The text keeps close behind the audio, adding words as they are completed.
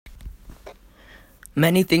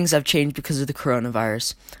Many things have changed because of the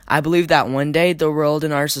coronavirus. I believe that one day the world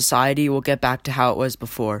and our society will get back to how it was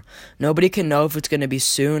before. Nobody can know if it's going to be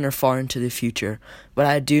soon or far into the future, but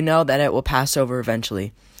I do know that it will pass over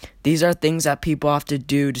eventually. These are things that people have to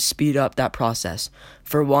do to speed up that process.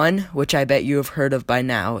 For one, which I bet you have heard of by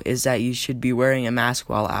now, is that you should be wearing a mask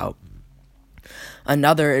while out.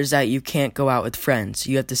 Another is that you can't go out with friends.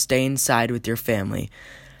 You have to stay inside with your family.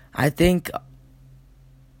 I think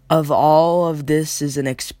of all of this is an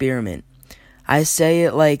experiment. I say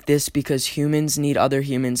it like this because humans need other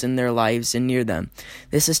humans in their lives and near them.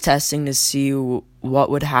 This is testing to see what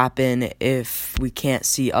would happen if we can't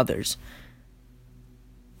see others.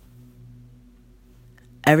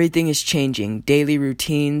 Everything is changing. Daily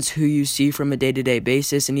routines, who you see from a day-to-day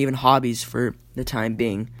basis, and even hobbies for the time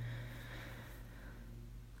being.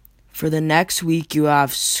 For the next week, you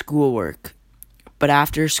have schoolwork. But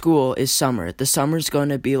after school is summer. The summer's going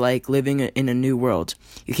to be like living in a new world.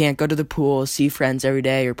 You can't go to the pool, see friends every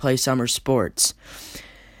day, or play summer sports.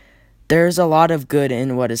 There's a lot of good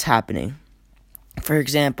in what is happening. For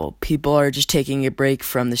example, people are just taking a break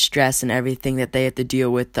from the stress and everything that they have to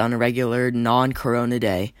deal with on a regular, non-corona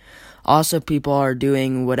day. Also, people are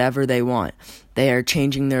doing whatever they want. They are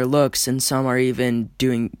changing their looks, and some are even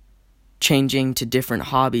changing to different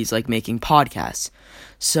hobbies like making podcasts.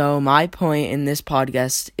 So my point in this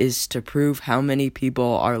podcast is to prove how many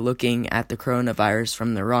people are looking at the coronavirus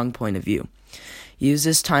from the wrong point of view. Use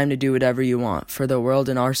this time to do whatever you want for the world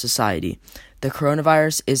and our society. The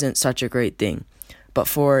coronavirus isn't such a great thing, but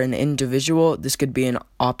for an individual, this could be an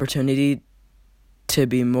opportunity to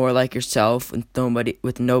be more like yourself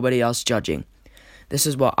with nobody else judging. This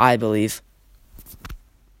is what I believe.